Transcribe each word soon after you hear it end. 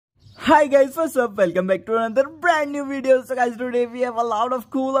Hi guys, what's up? Welcome back to another brand new video. So guys, today we have a lot of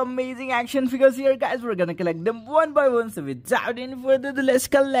cool, amazing action figures here. Guys, we're gonna collect them one by one. So without any further ado, let's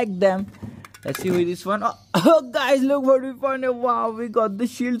collect them. Let's see who this one. Oh guys, look what we found. Wow, we got the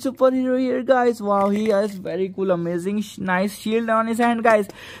shield superhero here, guys. Wow, he has very cool, amazing, nice shield on his hand, guys.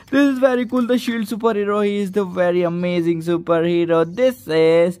 This is very cool. The shield superhero. He is the very amazing superhero. This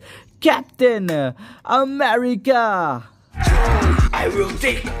is Captain America. I will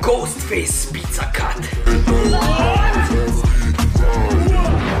take Ghostface Pizza Cut.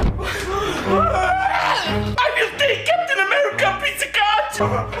 I will take Captain America Pizza Cut.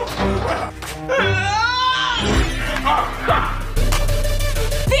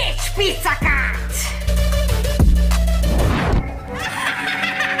 Fish Pizza Cut.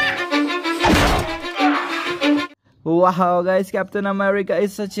 Wow guys, Captain America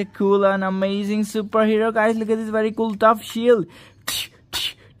is such a cool and amazing superhero, guys. Look at this very cool tough shield.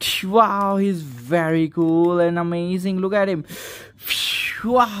 Wow, he's very cool and amazing. Look at him.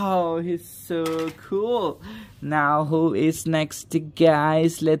 Wow, he's so cool. Now who is next,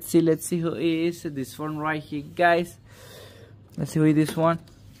 guys? Let's see who is this one right here, guys. Let's see who is this one.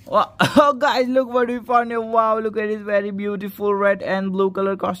 Oh guys, look what we found here. Wow, look at his very beautiful red and blue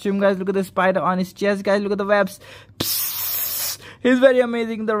color costume, guys. Look at the spider on his chest, guys. Look at the webs. He's very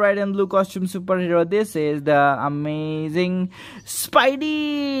amazing, the red and blue costume superhero. This is the amazing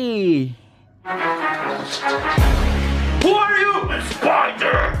Spidey. Who are you,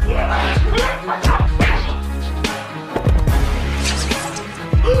 Spider? Who are you?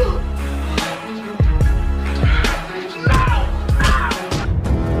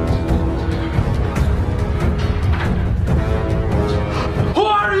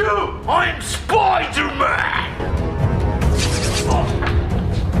 I'm Spider-Man.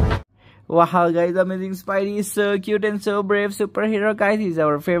 Wow guys, amazing Spidey is so cute and so brave superhero, guys. He's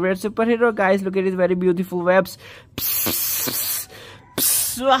our favorite superhero, guys. Look at his very beautiful webs.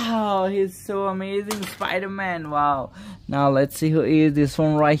 Wow, he's so amazing, Spider-Man. Wow. Now let's see who is this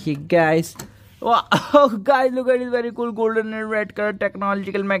one right here, guys. Wow, guys, look at his very cool golden and red color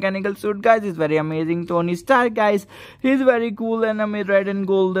technological mechanical suit, guys. He's very amazing Tony Stark, guys. He's very cool and amazing red and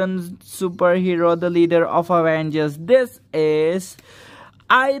golden superhero, the leader of Avengers. This is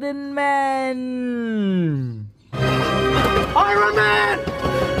Iron Man! Iron Man!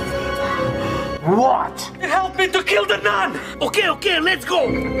 What? Help me to kill the nun! Okay, let's go!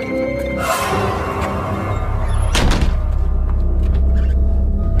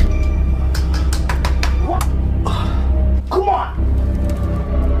 What? Come on!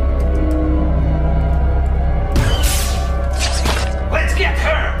 Let's get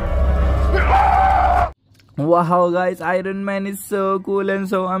her! Wow guys, Iron Man is so cool and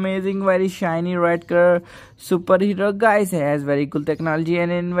so amazing. Very shiny red color superhero, guys. He has very cool technology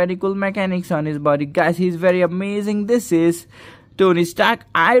and very cool mechanics on his body, guys. He's very amazing. This is Tony Stark,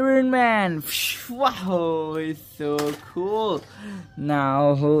 Iron Man. Wow, he's so cool.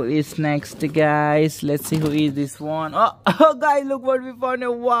 Now who is next, guys? Let's see who is this one. Oh guys, look what we found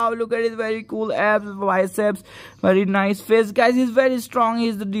here. Wow, look at his very cool abs, biceps, very nice face, guys. He's very strong.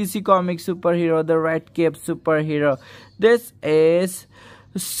 He's the DC comic superhero, the red cape superhero. This is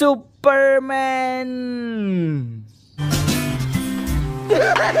Superman.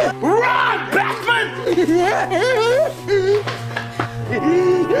 Run, Batman!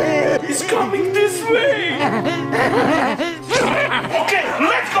 He's coming this way! Okay,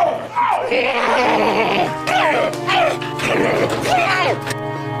 let's go!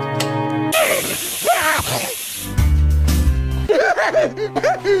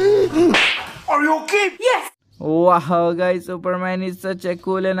 Are you okay? Yes! Wow guys, Superman is such a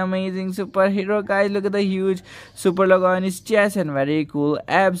cool and amazing superhero, guys. Look at the huge super logo on his chest and very cool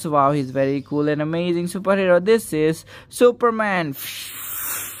abs. Wow, he's very cool and amazing superhero. This is Superman.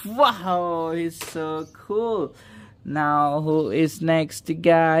 Wow, he's so cool. Now who is next,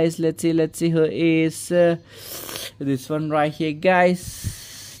 guys? Let's see who is this one right here, guys.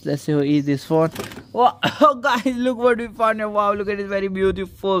 Let's see who is this one. Wow, guys, look what we found here. Wow, look at his very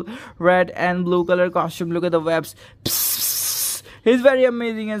beautiful red and blue color costume. Look at the webs. He's very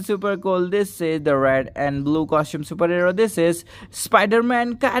amazing and super cool. This is the red and blue costume superhero. This is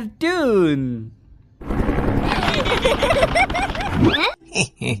Spider-Man cartoon.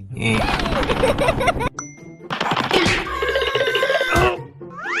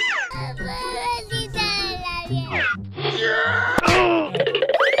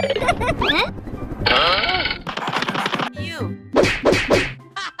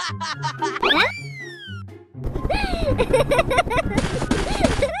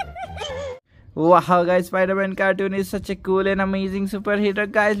 Wow, guys, Spider-Man cartoon is such a cool and amazing superhero.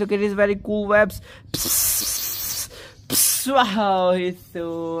 Guys, look at his very cool webs. Wow, he's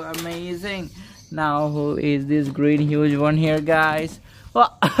so amazing. Now, who is this green huge one here, guys?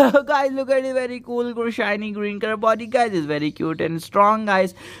 Oh, guys, look at his very cool, shiny green color body. Guys, he's very cute and strong,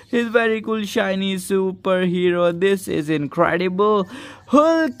 guys. He's very cool, shiny superhero. This is incredible.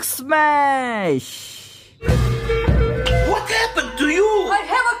 Hulk smash! What happened to you? I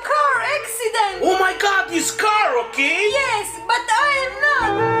have a car accident! Oh my god, this car, okay? Yes, but I am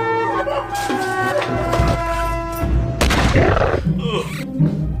not!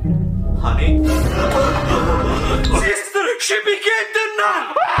 Honey? Sister, she became the nun!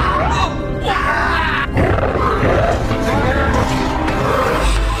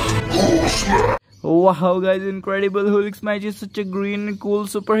 Wow, guys, incredible. Hulk smash is such a green and cool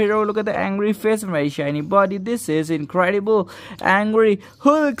superhero. Look at the angry face and very shiny body. This is incredible. Angry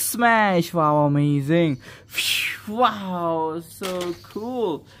Hulk smash. Wow, amazing. Wow, so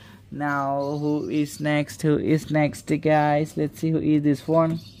cool. Now, who is next? Who is next, guys? Let's see who is this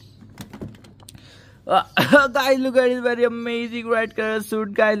one. Guys, look at his very amazing red color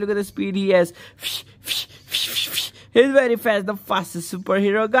suit. Guys, look at the speed he has. He's very fast, the fastest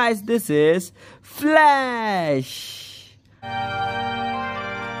superhero. Guys, this is Flash.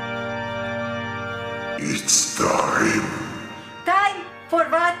 It's time. Time for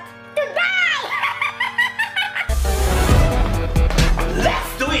what? To die!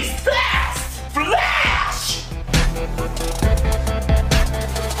 Let's do it fast! Flash!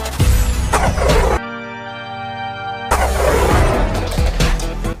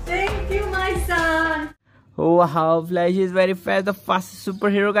 Thank you, my son! Wow, Flash is very fast, the fastest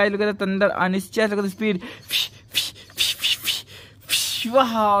superhero. Guys, look at the thunder on his chest. Look at the speed.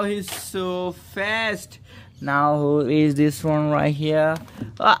 Wow, he's so fast. Now, who is this one right here?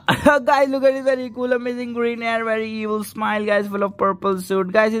 Guys, look at his very cool, amazing green hair, very evil smile, guys, full of purple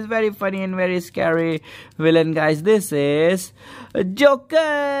suit. Guys, he's very funny and very scary villain, guys. This is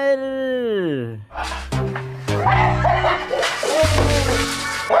Joker.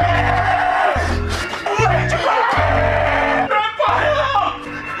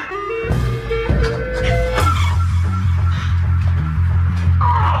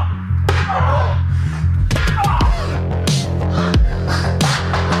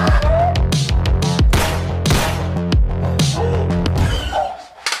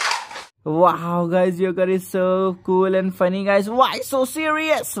 Wow, guys, Joker is so cool and funny, guys. Why so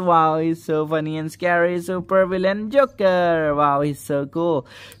serious? Wow, he's so funny and scary. Super villain Joker. Wow, he's so cool.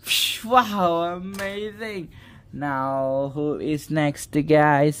 Wow, amazing. Now, who is next,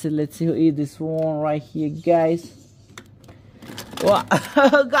 guys? Let's see who is this one right here, guys. Wow.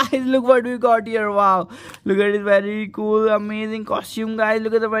 Guys, look what we got here. Wow, look at his very cool, amazing costume, guys.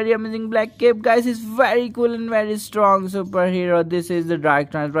 Look at the very amazing black cape, guys. He's very cool and very strong superhero. This is the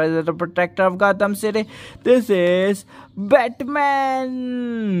Dark Knight Rises, the protector of Gotham City. This is Batman.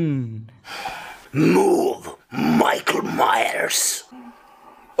 Move, Michael Myers!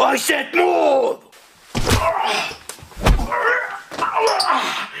 I said move!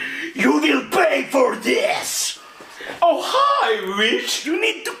 You will pay for this! Oh, hi, Witch! You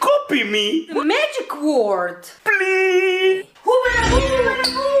need to copy me! Magic word! Please!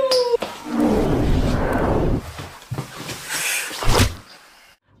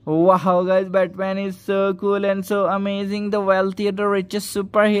 Wow, guys, Batman is so cool and so amazing. The wealthiest, the richest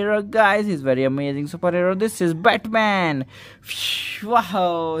superhero, guys. He's very amazing superhero. This is Batman.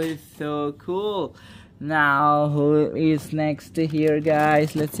 Wow, he's so cool. Now, who is next here,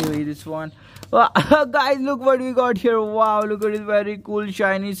 guys? Let's see who is this one. Guys, look what we got here. Wow, look at his very cool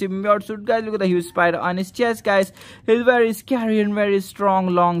shiny symbiote suit, guys. Look at the huge spider on his chest, guys. He's very scary and very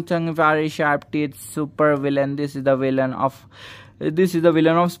strong, long tongue, very sharp teeth, super villain. This is the villain of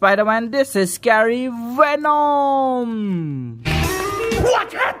Spider-Man. This is scary Venom.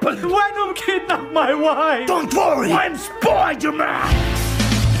 What happened? Venom kidnapped my wife! Don't worry! I'm Spider-Man!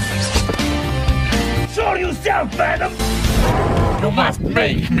 Show yourself, Venom! You must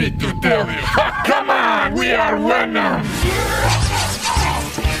make me to tell you. Come on, we are Venom.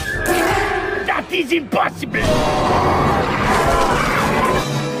 That is impossible!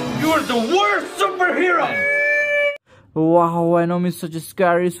 You're the worst superhero! Wow, Venom is such a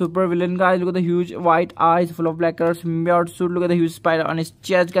scary super villain, guys. Look at the huge white eyes full of black color symbiote suit. Look at the huge spider on his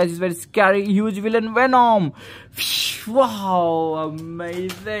chest, guys. He's very scary, huge villain Venom. Wow,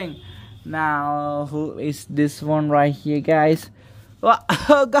 amazing. Now, who is this one right here, guys?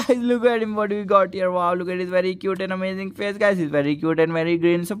 Wow, guys, look at him, what we got here. Wow, look at his very cute and amazing face, guys. He's very cute and very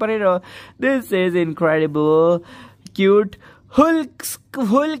green superhero. This is incredible, cute Hulk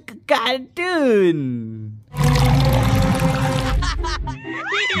cartoon.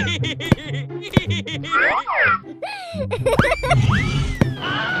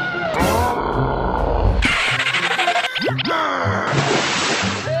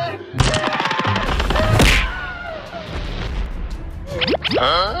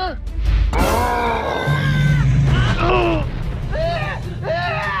 Huh?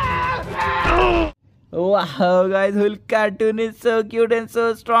 Wow, guys, Hulk cartoon is so cute and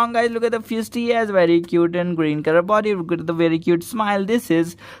so strong, guys. Look at the fist he has, very cute and green color body. Look at the very cute smile. This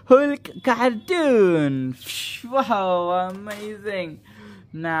is Hulk cartoon. Wow, amazing.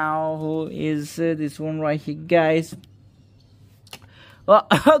 Now, who is this one right here, guys?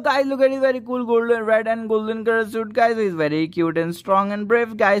 Guys, look at his very cool golden, red and golden color suit, guys. He's very cute and strong and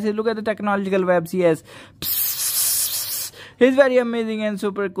brave, guys. Look at the technological webs he has. He's very amazing and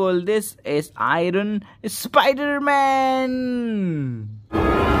super cool. This is Spider-Man.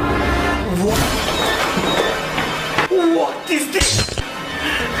 What is this?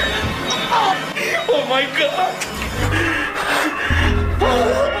 Oh my god!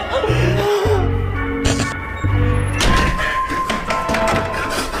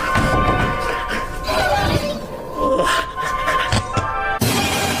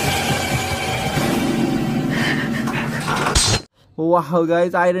 Wow,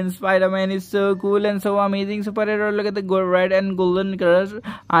 guys, Iron Spider-Man is so cool and so amazing superhero. Look at the red and golden color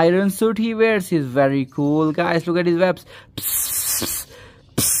iron suit he wears. He's very cool, guys. Look at his webs.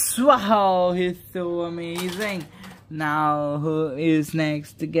 Wow, he's so amazing. Now, who is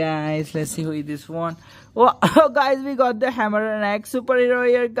next, guys? Let's see who is this one. Oh, guys, we got the Hammer and Axe superhero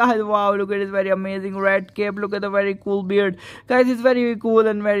here, guys. Wow, look at his very amazing red cape. Look at the very cool beard, guys. He's very cool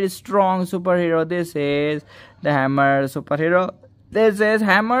and very strong superhero. This is the Hammer superhero. This is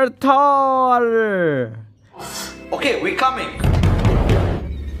Hammer Thor. Okay, we're coming.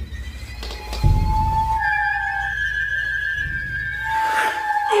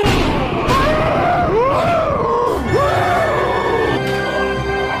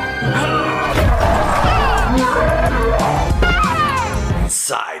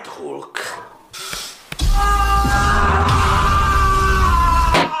 Side Hulk.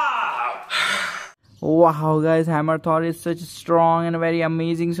 Wow, guys, Hammer Thor is such a strong and very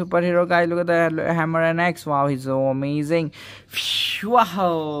amazing superhero, guys. Look at the Hammer and Axe. Wow, he's so amazing.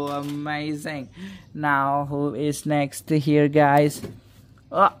 Wow, amazing. Now, who is next here, guys?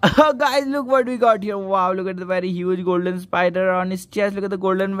 Guys, look what we got here. Wow, look at the very huge golden spider on his chest. Look at the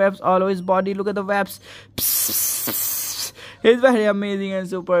golden webs all over his body. Look at the webs. He's very amazing and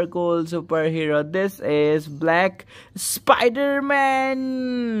super cool superhero. This is Black Spider-Man.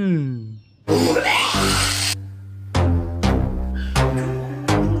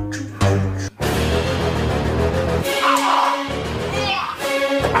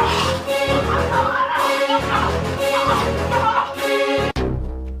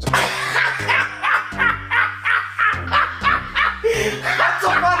 That's so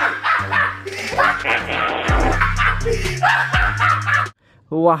funny!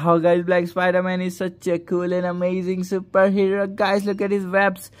 Wow, guys, Black Spider-Man is such a cool and amazing superhero. Guys, look at his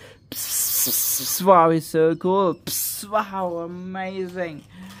webs. Wow, he's so cool. Wow, amazing.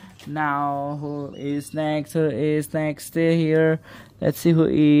 Now, who is next? Who is next here? Let's see who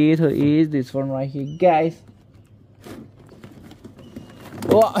is this one right here, guys.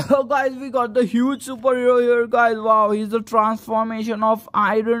 Oh, guys, we got the huge superhero here, guys. Wow, he's the transformation of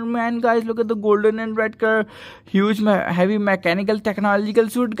Iron Man, guys. Look at the golden and red color, huge, heavy mechanical technological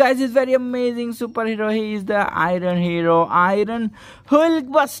suit, guys. He's very amazing superhero. He is the Iron Hero, Iron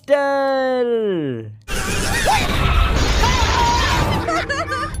Hulkbuster.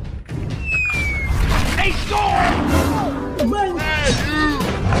 Hey, Thor!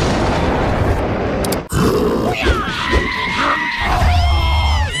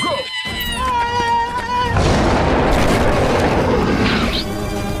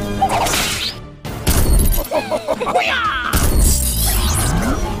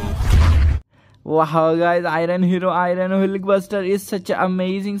 Wow, guys, Iron Hero, Iron Hulkbuster is such an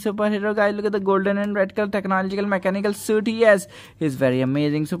amazing superhero, guys. Look at the golden and red color technological mechanical suit he has. He's very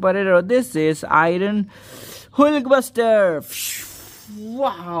amazing superhero. This is Iron Hulkbuster.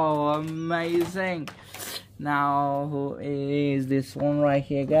 Wow, amazing. Now, who is this one right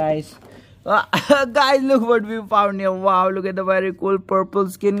here, guys? Guys, look what we found here. Wow, look at the very cool purple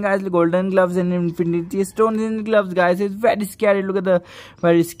skin, guys. Golden gloves and infinity stones in the gloves, guys. It's very scary. Look at the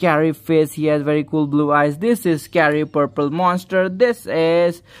very scary face. He has very cool blue eyes. This is scary purple monster. This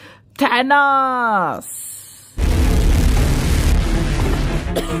is Thanos.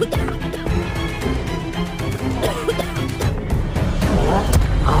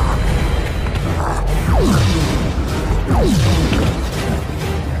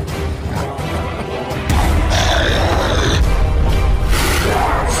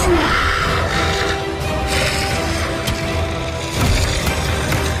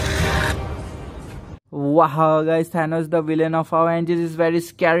 Wow guys, Thanos, the villain of Avengers, is very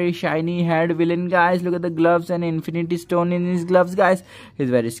scary, shiny head villain guys. Look at the gloves and infinity stone in his gloves guys. He's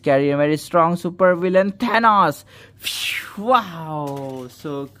very scary and very strong super villain Thanos. Wow,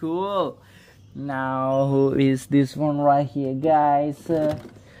 so cool. Now who is this one right here guys?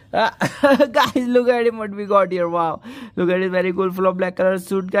 Guys, look at him, what we got here. Wow, look at his very cool full of black color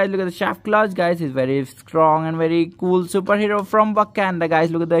suit guys. Look at the shaft claws guys. He's very strong and very cool superhero from Wakanda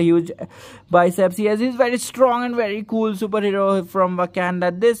guys. Look at the huge biceps he has. He's very strong and very cool superhero from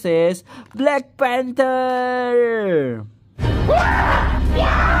Wakanda. This is Black Panther.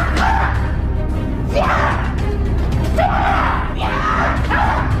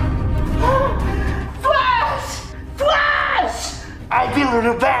 I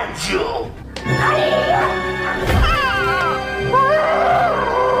will revenge you!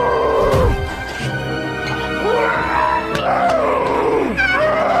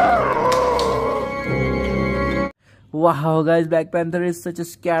 Wow guys, Black Panther is such a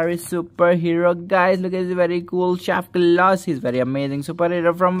scary superhero guys. Look at his very cool shaft claws. He's very amazing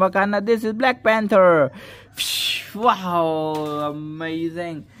superhero from Wakanda. This is Black Panther. Wow,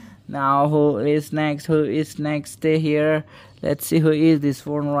 amazing. Now who is next? Who is next here? Let's see who is this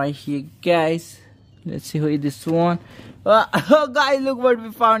one right here guys. Let's see who is this one. Oh guys, look what we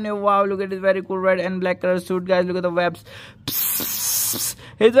found here. Wow, look at this very cool red and black color suit guys. Look at the webs. It's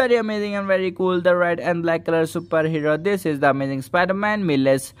very amazing and very cool, the red and black color superhero. This is the amazing Spider-Man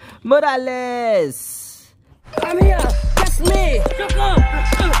Miles Morales. I'm here, that's me.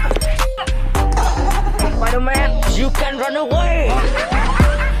 Spider-Man, you can run away.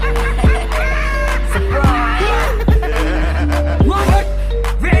 Surprise! What?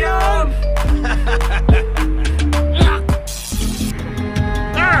 Venom!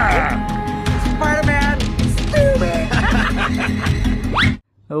 Spider-Man, stupid!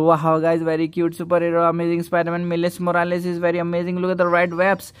 Wow guys, very cute superhero, amazing Spider-Man Miles Morales is very amazing. Look at the red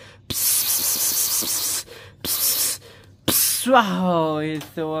webs. Wow, he's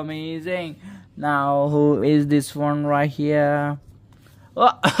so amazing. Now who is this one right here?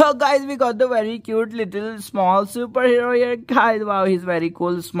 Oh guys, we got the very cute little small superhero here guys. Wow, he's very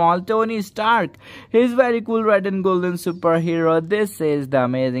cool. Small Tony Stark. He's very cool red and golden superhero. This is the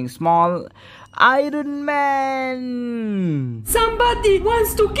amazing small Iron Man. Somebody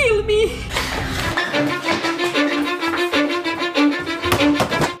wants to kill me.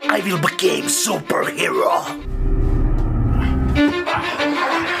 I will become superhero.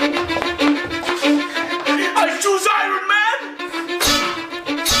 I choose Iron Man.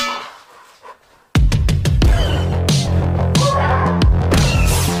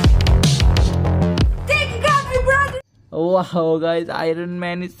 Wow guys, Iron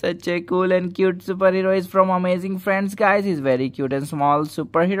Man is such a cool and cute superhero. He's from Amazing Friends guys. He's very cute and small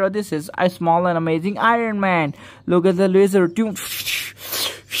superhero. This is a small and amazing Iron Man. Look at the laser too.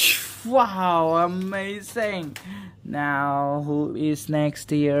 Wow, amazing. Now who is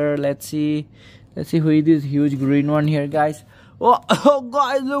next here? Let's see who is this huge green one here guys. Oh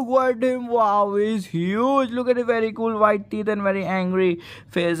guys, look at him. Wow, he's huge. Look at the very cool white teeth and very angry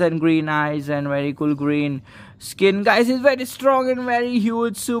face and green eyes and very cool green skin guys. He's very strong and very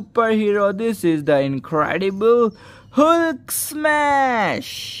huge superhero. This is the Incredible Hulk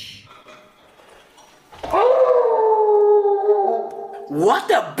Smash. What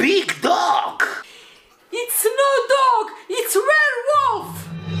a big dog! It's no dog, it's werewolf.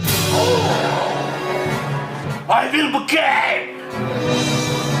 I will become.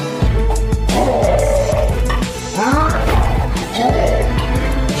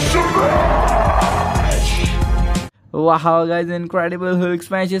 Wow guys, Incredible Hulk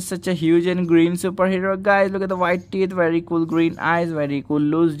Smash is such a huge and green superhero guys. Look at the white teeth, very cool green eyes, very cool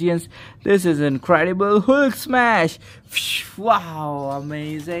loose jeans. This is Incredible Hulk Smash. Wow,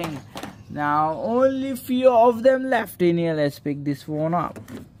 amazing. Now only few of them left in here. Let's pick this one up.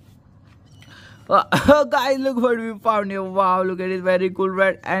 Oh guys, look what we found here. Wow, look at his very cool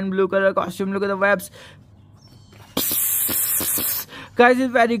red and blue color costume. Look at the webs. Guys,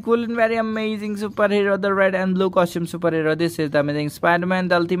 it's very cool and very amazing superhero, the red and blue costume superhero. This is the amazing Spider-Man,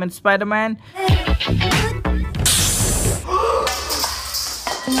 the ultimate Spider-Man.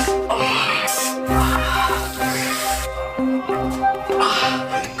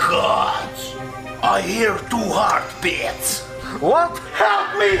 God, I hear 2 heartbeats. What?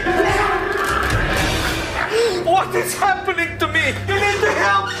 Help me! What is happening to me? You need to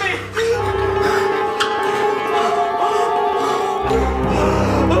help me!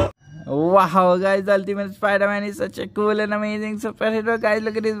 Wow, guys, the Ultimate Spider-Man is such a cool and amazing superhero. Guys,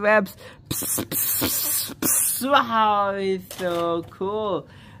 look at his webs. Wow, he's so cool.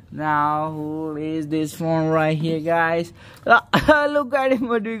 Now, who is this one right here, guys? Look at him,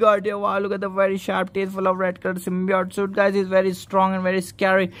 what we got here. Wow, look at the very sharp teeth full of red color symbiote suit, guys. He's very strong and very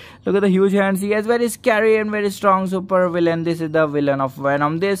scary. Look at the huge hands. He has very scary and very strong super villain. This is the villain of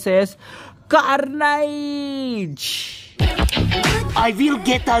Venom. This is Carnage. I will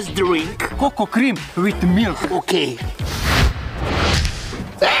get us drink. Cocoa cream with milk. Okay.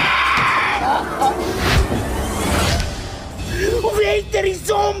 Wait, there is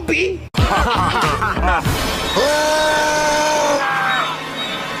zombie.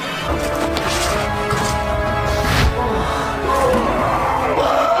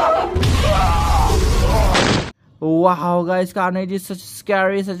 Wow, guys, Carnage is such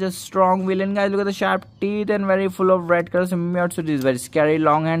scary, such a strong villain, guys. Look at the sharp teeth and very full of red color symbiote. So this is very scary,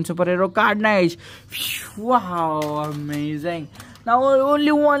 long hand superhero Carnage. Wow, amazing. Now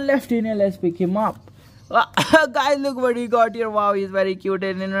only one left in here. Let's pick him up. Guys, look what he got here. Wow, he's very cute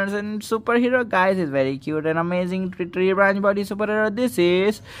and innocent superhero. Guys, he's very cute and amazing tree branch body superhero. This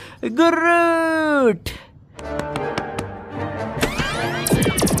is Groot.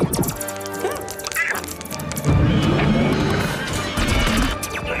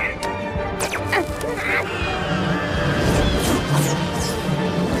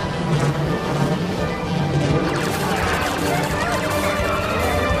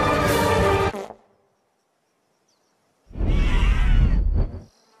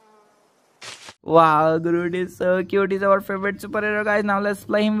 Wow, Groot is so cute. He's our favorite superhero, guys. Now let's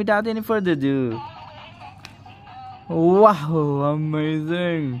play him without any further ado. Wow,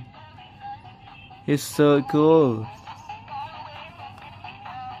 amazing. He's so cool.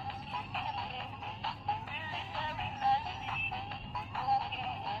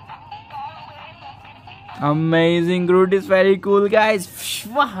 Amazing. Groot is very cool, guys.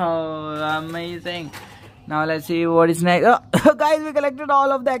 Wow, amazing. Now let's see what is next. Guys, we collected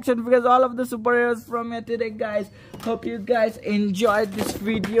all of the action figures, all of the superheroes from here today, guys. Hope you guys enjoyed this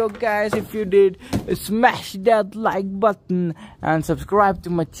video, guys. If you did, smash that like button and subscribe to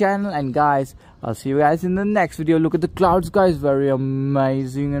my channel. And guys, I'll see you guys in the next video. Look at the clouds, guys. Very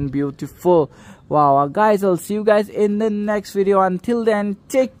amazing and beautiful. Wow, guys, I'll see you guys in the next video. Until then,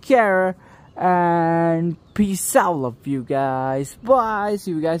 take care and peace out. Love you guys. Bye.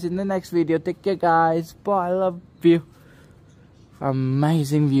 See you guys in the next video. Take care, guys. Bye. Love you.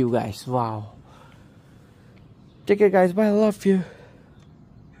 Amazing view, guys. Wow. Take care, guys. Bye. Love you.